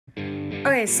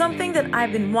Okay, something that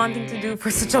I've been wanting to do for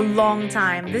such a long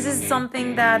time. This is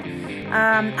something that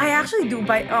I actually do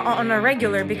on a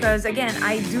regular, because again,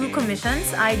 I do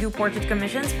commissions. I do portrait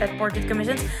commissions, pet portrait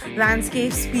commissions,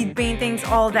 landscapes, speed paintings,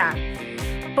 all that.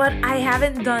 But I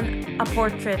haven't done a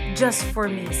portrait just for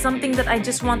me. Something that I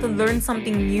just want to learn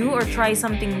something new or try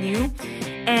something new,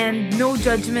 and no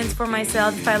judgments for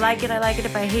myself. If I like it, I like it.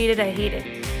 If I hate it, I hate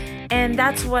it. And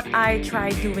that's what I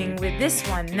tried doing with this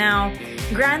one. Now,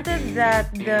 granted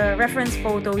that the reference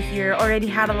photo here already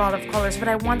had a lot of colors, but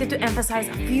I wanted to emphasize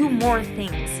a few more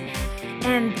things.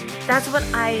 And that's what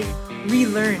I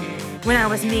relearned when I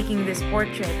was making this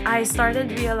portrait. I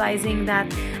started realizing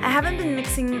that I haven't been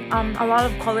mixing a lot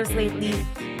of colors lately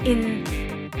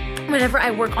whenever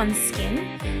I work on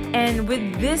skin. And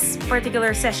with this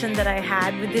particular session that I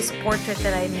had, with this portrait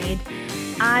that I made,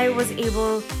 I was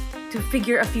able to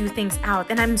figure a few things out,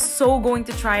 and I'm so going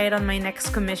to try it on my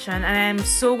next commission, and I'm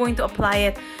so going to apply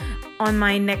it on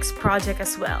my next project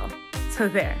as well. So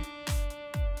there.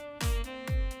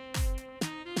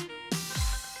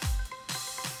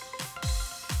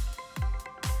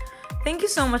 Thank you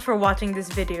so much for watching this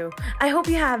video. I hope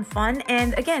you had fun,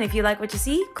 and again, if you like what you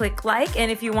see, click like, and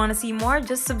if you want to see more,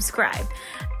 just subscribe,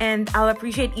 and I'll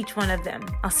appreciate each one of them.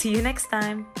 I'll see you next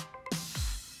time.